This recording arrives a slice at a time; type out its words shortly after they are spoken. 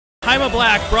I'm a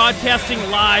Black, broadcasting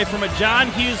live from a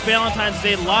John Hughes Valentines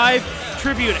Day live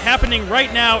tribute happening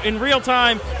right now in real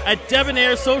time at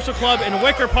Debonair Social Club in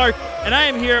Wicker Park, and I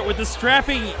am here with the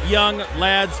strapping young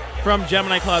lads from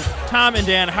Gemini Club. Tom and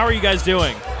Dan, how are you guys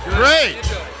doing? Great.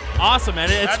 Awesome,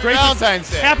 man. It's Happy great. Valentine's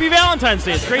Day. Happy Valentine's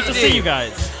Day. It's great to see you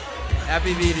guys.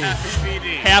 Happy VD.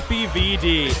 Happy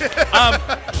VD.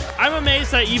 I'm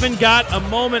amazed I even got a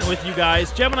moment with you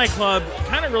guys. Gemini Club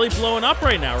kind of really blowing up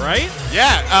right now, right?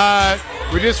 Yeah,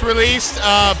 we just released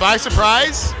By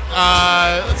Surprise,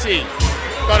 let's see,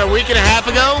 about a week and a half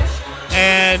ago.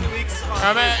 And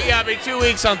 2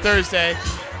 weeks on Thursday.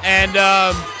 And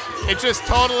it just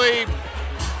totally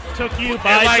took you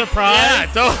by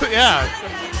surprise?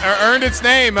 Earned its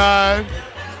name.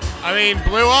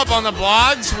 Blew up on the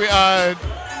blogs. We,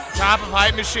 top of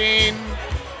Hype Machine,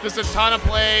 just a ton of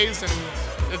plays, and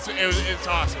it's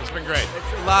awesome. It's been great.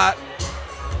 It's a lot.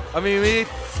 We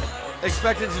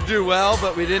expected to do well,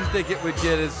 but we didn't think it would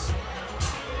get as.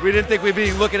 We didn't think we'd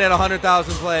be looking at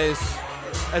 100,000 plays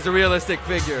as a realistic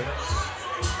figure.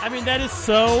 That is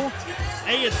so.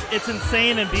 A, it's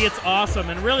insane, and B, it's awesome.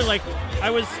 And really, I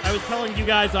was telling you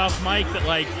guys off mic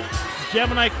that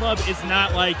Gemini Club is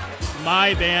not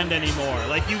my band anymore.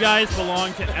 You guys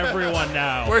belong to everyone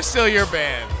now. We're still your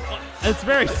band. It's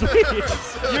very sweet.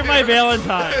 You're my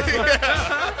Valentine.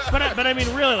 But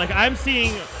really, I'm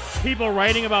seeing people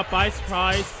writing about By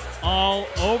Surprise all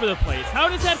over the place. How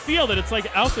does that feel that it's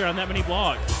out there on that many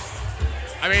blogs?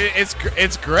 It's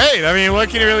great. What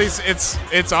can you really?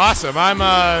 It's awesome. We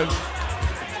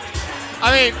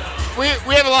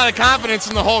have a lot of confidence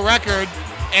in the whole record,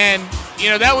 and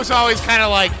that was always kind of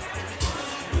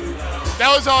that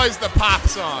was always the pop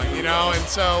song, and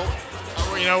so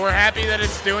we're happy that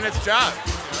it's doing its job.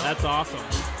 That's awesome.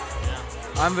 Yeah.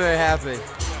 I'm very happy,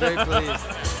 very pleased.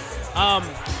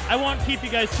 I won't keep you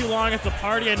guys too long at the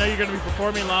party. I know you're going to be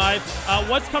performing live.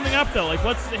 What's coming up though?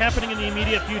 What's happening in the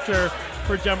immediate future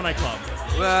for Gemini Club?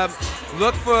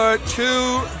 Look for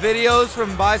 2 videos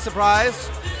from By Surprise,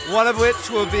 one of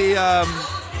which will be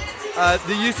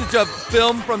the usage of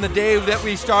film from the day that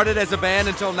we started as a band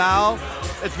until now.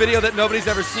 It's video that nobody's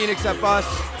ever seen except us,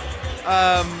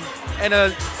 and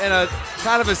a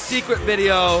kind of a secret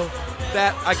video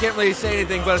that I can't really say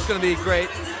anything, but it's going to be great.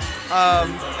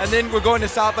 And then we're going to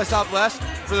South by Southwest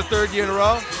for the 3rd year in a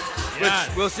row, which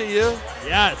we'll see you.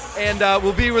 Yes. And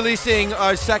we'll be releasing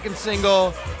our second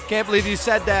single, Can't Believe You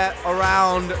Said That,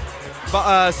 around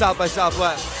South by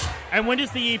Southwest. And when does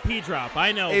the EP drop?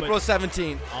 I know. April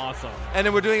 17th. Awesome. And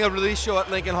then we're doing a release show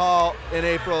at Lincoln Hall in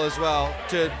April as well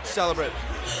to celebrate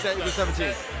April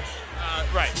 17th.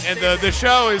 Right. And the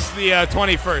show is the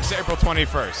 21st, April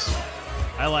 21st.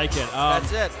 I like it.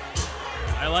 That's it.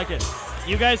 I like it.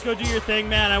 You guys go do your thing,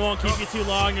 man. I won't keep you too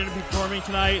long. You're going to be performing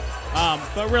tonight.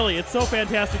 But really, it's so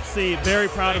fantastic to see. Very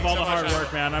proud of all the hard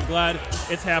work, man. I'm glad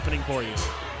it's happening for you.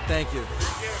 Thank you.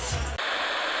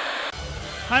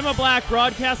 I'm a Black,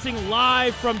 broadcasting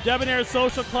live from Debonair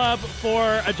Social Club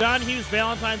for a John Hughes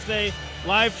Valentine's Day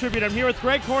live tribute. I'm here with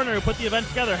Greg Corner, who put the event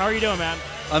together. How are you doing, man?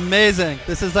 Amazing.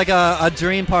 This is a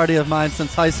dream party of mine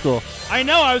since high school. I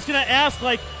know. I was going to ask,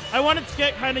 I wanted to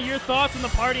get kind of your thoughts on the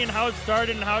party and how it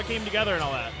started and how it came together and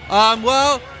all that. I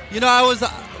was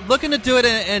looking to do it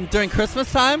during Christmas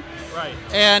time. Right.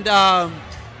 And a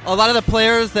lot of the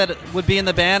players that would be in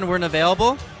the band weren't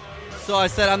available. So I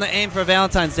said I'm going to aim for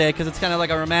Valentine's Day because it's kind of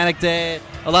like a romantic day.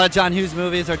 A lot of John Hughes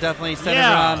movies are definitely centered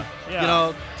around,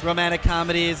 romantic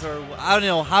comedies, or I don't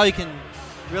know how you can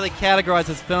really categorize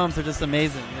his films. They're just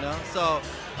amazing, So,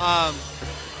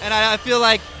 and I feel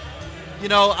like,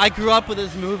 I grew up with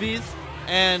his movies,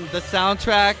 and the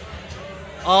soundtrack,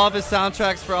 all of his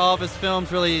soundtracks for all of his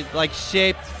films really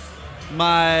shaped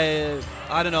my,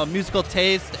 musical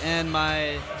taste and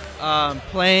my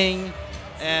playing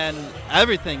and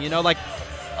everything,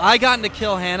 I got into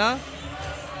Kill Hannah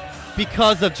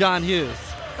because of John Hughes.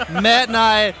 Matt and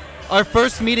I, our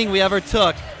first meeting we ever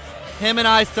took, him and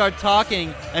I started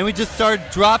talking, and we just started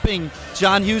dropping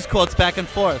John Hughes quotes back and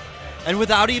forth. And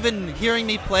without even hearing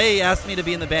me play, he asked me to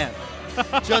be in the band.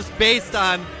 Just based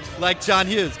on, John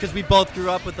Hughes, because we both grew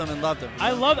up with him and loved him.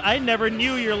 I never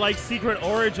knew your, secret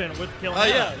origin with Kill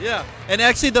Hannah. Yeah. And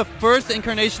actually, the first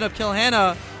incarnation of Kill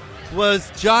Hannah was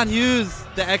John Hughes,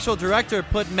 the actual director,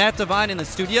 put Matt Devine in the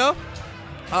studio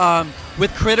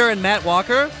with Critter and Matt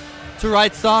Walker to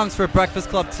write songs for Breakfast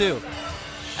Club 2.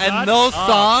 And those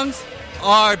songs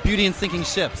are Beauty and Sinking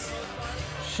Ships.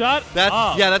 Shut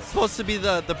up. Yeah, that's supposed to be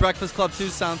the Breakfast Club 2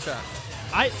 soundtrack.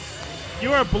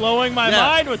 You are blowing my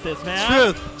mind with this,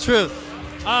 man. Truth.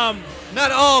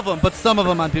 Not all of them, but some of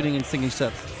them on Beauty and Sinking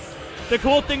Ships. The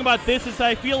cool thing about this is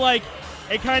I feel like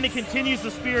it kind of continues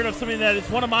the spirit of something that is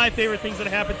one of my favorite things that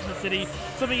happens in the city,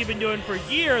 something you've been doing for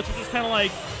years, which is kind of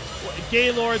like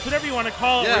Gaylords, whatever you want to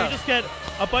call it, where you just get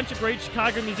a bunch of great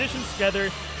Chicago musicians together.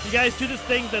 You guys do this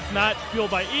thing that's not fueled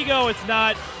by ego. It's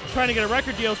not trying to get a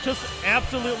record deal. It's just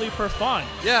absolutely for fun.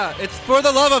 Yeah, it's for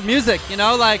the love of music, you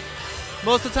know? Like,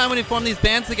 most of the time when we form these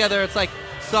bands together, it's like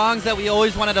songs that we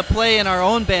always wanted to play in our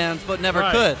own bands but never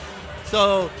could.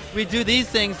 So we do these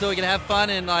things so we can have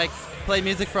fun and, like, play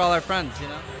music for all our friends, you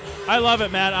know? I love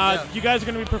it, man. You guys are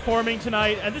going to be performing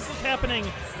tonight, and this is happening.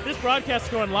 This broadcast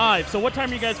is going live. So what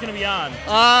time are you guys going to be on?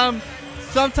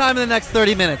 Sometime in the next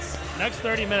 30 minutes. Next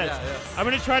 30 minutes. Yeah. I'm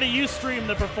going to try to Ustream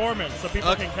the performance so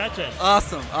people can catch it.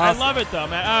 Awesome. I love it, though,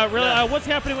 man. What's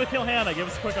happening with Kilhanna? Give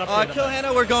us a quick update.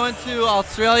 Kilhanna, we're going to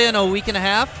Australia in a week and a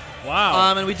half.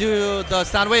 Wow. And we do the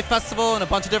Soundwave Festival in a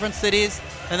bunch of different cities.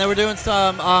 And then we're doing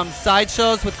some side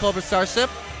shows with Cobra Starship.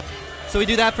 So we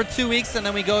do that for 2 weeks, and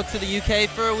then we go to the UK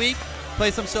for a week,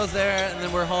 play some shows there, and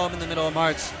then we're home in the middle of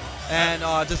March and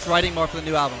just writing more for the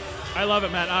new album. I love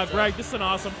it, man. Greg, this is an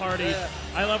awesome party. Yeah.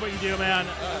 I love what you do, man.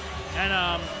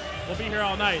 And we'll be here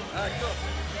all night. Cool.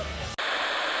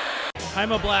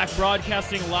 I'm a Black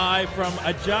broadcasting live from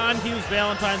a John Hughes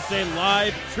Valentine's Day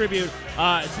live tribute.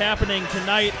 It's happening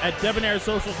tonight at Debonair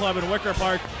Social Club in Wicker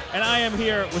Park, and I am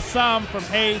here with Saam from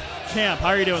Hey Champ. How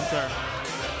are you doing, sir?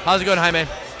 How's it going, Jaime?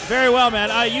 Very well,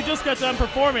 man. You just got done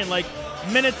performing like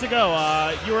minutes ago.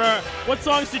 What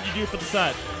songs did you do for the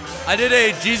set? I did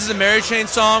a Jesus and Mary Chain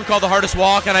song called The Hardest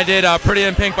Walk, and I did Pretty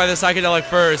in Pink by the Psychedelic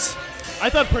Furs. I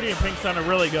thought Pretty in Pink sounded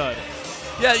really good.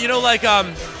 Yeah, you know, like,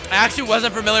 I actually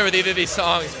wasn't familiar with either of these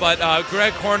songs, but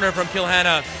Greg Corner from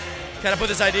Kilhanna kind of put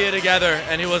this idea together,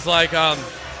 and he was like,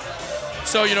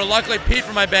 so, you know, luckily Pete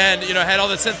from my band, you know, had all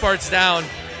the synth parts down,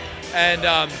 and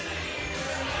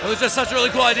it was just such a really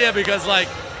cool idea because, like,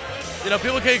 you know,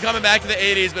 people keep coming back to the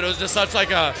 80s, but it was just such,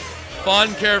 like, a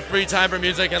fun, carefree time for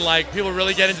music, and, like, people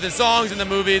really get into the songs and the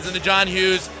movies, and the John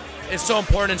Hughes is so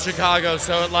important in Chicago,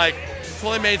 so it, like,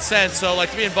 totally made sense. So, like,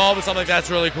 to be involved with something like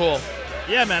that's really cool.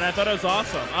 Yeah, man, I thought it was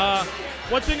awesome.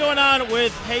 What's been going on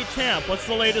with Hey Champ? What's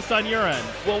the latest on your end?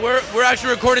 Well, we're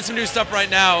actually recording some new stuff right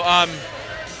now.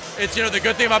 It's, you know, the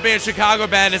good thing about being a Chicago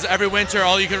band is every winter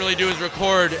all you can really do is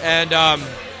record, and all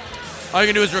you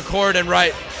can do is record and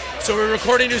write. So we're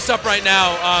recording new stuff right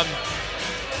now.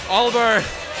 All of our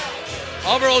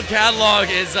old catalog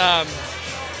is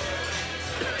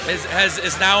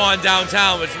now on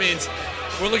downtown, which means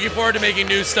we're looking forward to making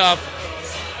new stuff.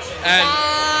 And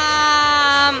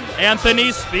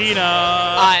Anthony Spina.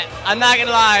 I'm not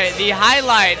gonna lie, the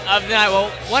highlight of the night, well,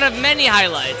 one of many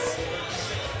highlights,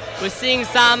 was seeing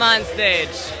Saam on stage.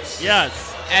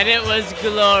 Yes. And it was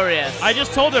glorious. I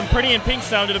just told him Pretty in Pink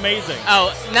sounded amazing.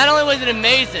 Oh, not only was it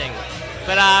amazing,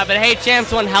 but Hey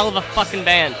Champ's one hell of a fucking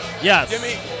band. Yes.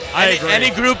 Jimmy, I agree. Any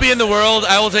groupie in the world,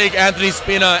 I will take Anthony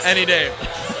Spina any day.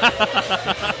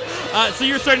 So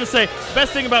you're starting to say the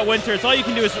best thing about winter is all you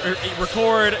can do is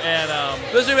record and.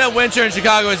 The best thing about winter in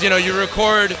Chicago is, you know, you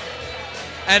record,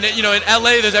 and you know, in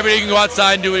LA there's every day you can go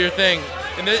outside and do your thing.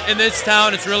 In this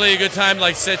town, it's really a good time to,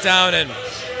 like, sit down and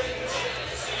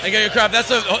get your crap. That's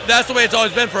the way it's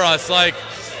always been for us. Like,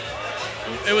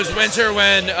 it was winter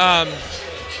when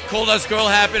Cold Dust Girl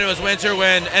happened. It was winter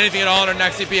when Anything at All in our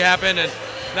next EP happened, and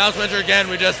now it's winter again.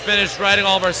 We just finished writing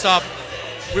all of our stuff.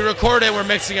 We record it. We're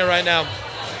mixing it right now.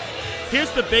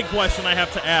 Here's the big question I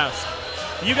have to ask.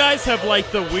 You guys have,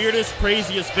 like, the weirdest,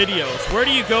 craziest videos. Where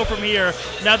do you go from here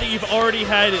now that you've already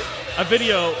had a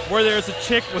video where there's a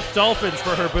chick with dolphins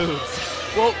for her boobs?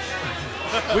 Well,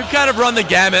 we've kind of run the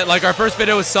gamut. Like, our first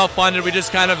video was self-funded. We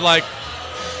just kind of, like,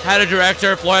 had a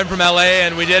director fly in from LA,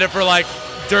 and we did it for, like,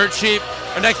 dirt cheap.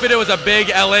 Our next video was a big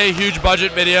LA huge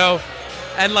budget video,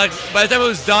 and, like, by the time it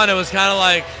was done, it was kind of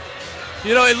like,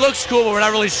 you know, it looks cool, but we're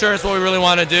not really sure it's what we really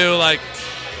want to do. Like,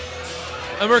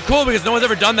 and we're cool because no one's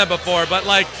ever done that before, but,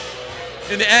 like,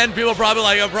 in the end, people probably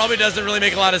like, it probably doesn't really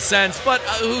make a lot of sense, but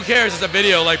who cares? It's a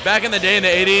video. Like, back in the day in the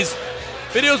 80s,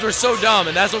 videos were so dumb,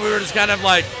 and that's what we were just kind of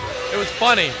like, it was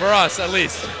funny for us, at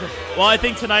least. Well, I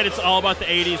think tonight it's all about the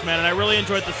 80s, man, and I really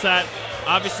enjoyed the set.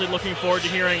 Obviously looking forward to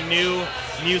hearing new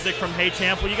music from Hey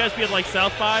Champ. Will you guys be at, like,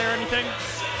 South by or anything?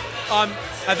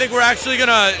 I think we're actually going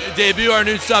to debut our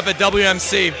new stuff at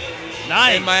WMC.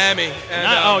 Nice. In Miami. And,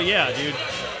 oh, yeah, dude.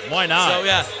 Why not? So,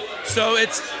 yeah. So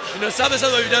it's, you know, South by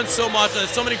Southwest, we've done so much, and there's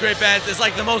so many great bands. It's,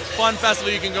 like, the most fun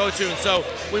festival you can go to, and so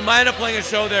we might end up playing a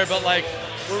show there, but, like,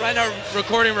 we're right now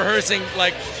recording, rehearsing,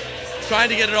 like, trying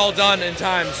to get it all done in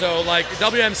time. So, like,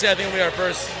 WMC, I think, will be our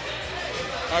first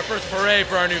foray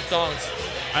for our new songs.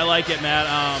 I like it, Matt.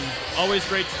 Always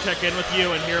great to check in with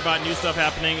you and hear about new stuff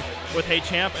happening. with Hey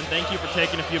Champ, and thank you for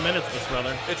taking a few minutes with us,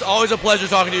 brother. It's always a pleasure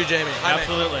talking to you, Jamie.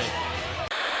 Absolutely.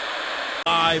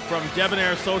 Live from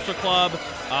Debonair Social Club.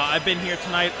 I've been here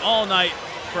tonight, all night,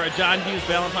 for a John Hughes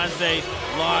Valentine's Day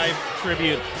live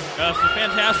tribute. It's a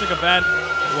fantastic event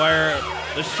where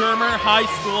the Shermer High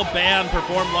School Band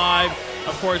performed live,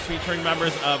 of course featuring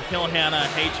members of Kill Hannah,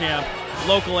 Hey Champ,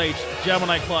 Local H,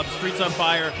 Gemini Club, Streets on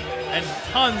Fire, and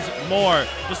tons more.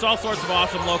 Just all sorts of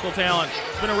awesome local talent.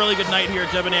 It's been a really good night here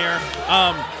at Debonair.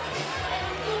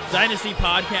 Dynasty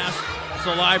Podcast, it's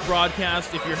a live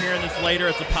broadcast. If you're hearing this later,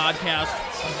 it's a podcast.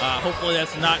 Hopefully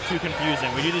that's not too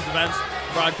confusing. We do these events,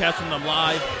 broadcasting them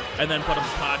live, and then put a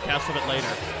podcast of it later.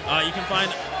 You can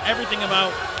find everything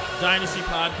about Dynasty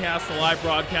Podcast, the live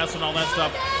broadcast, and all that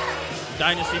stuff,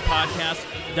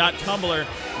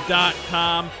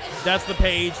 dynastypodcast.tumblr.com. That's the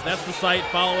page. That's the site.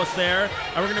 Follow us there.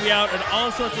 And we're going to be out at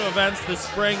all sorts of events this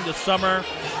spring, this summer.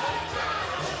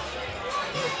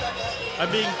 I'm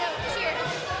being...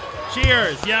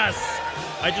 Cheers, yes.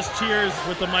 I just cheers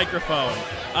with the microphone.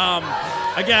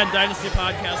 Again,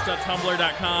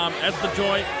 dynastypodcast.tumblr.com. That's the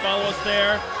joint. Follow us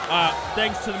there.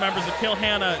 Thanks to the members of Kill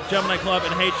Hannah, Gemini Club,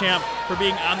 and Hey Champ for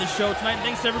being on the show tonight. And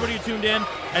thanks to everybody who tuned in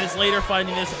and is later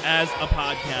finding this as a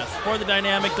podcast. For the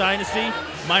Dynamic Dynasty,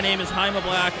 my name is Jaime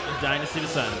Black, Dynasty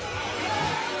Descends.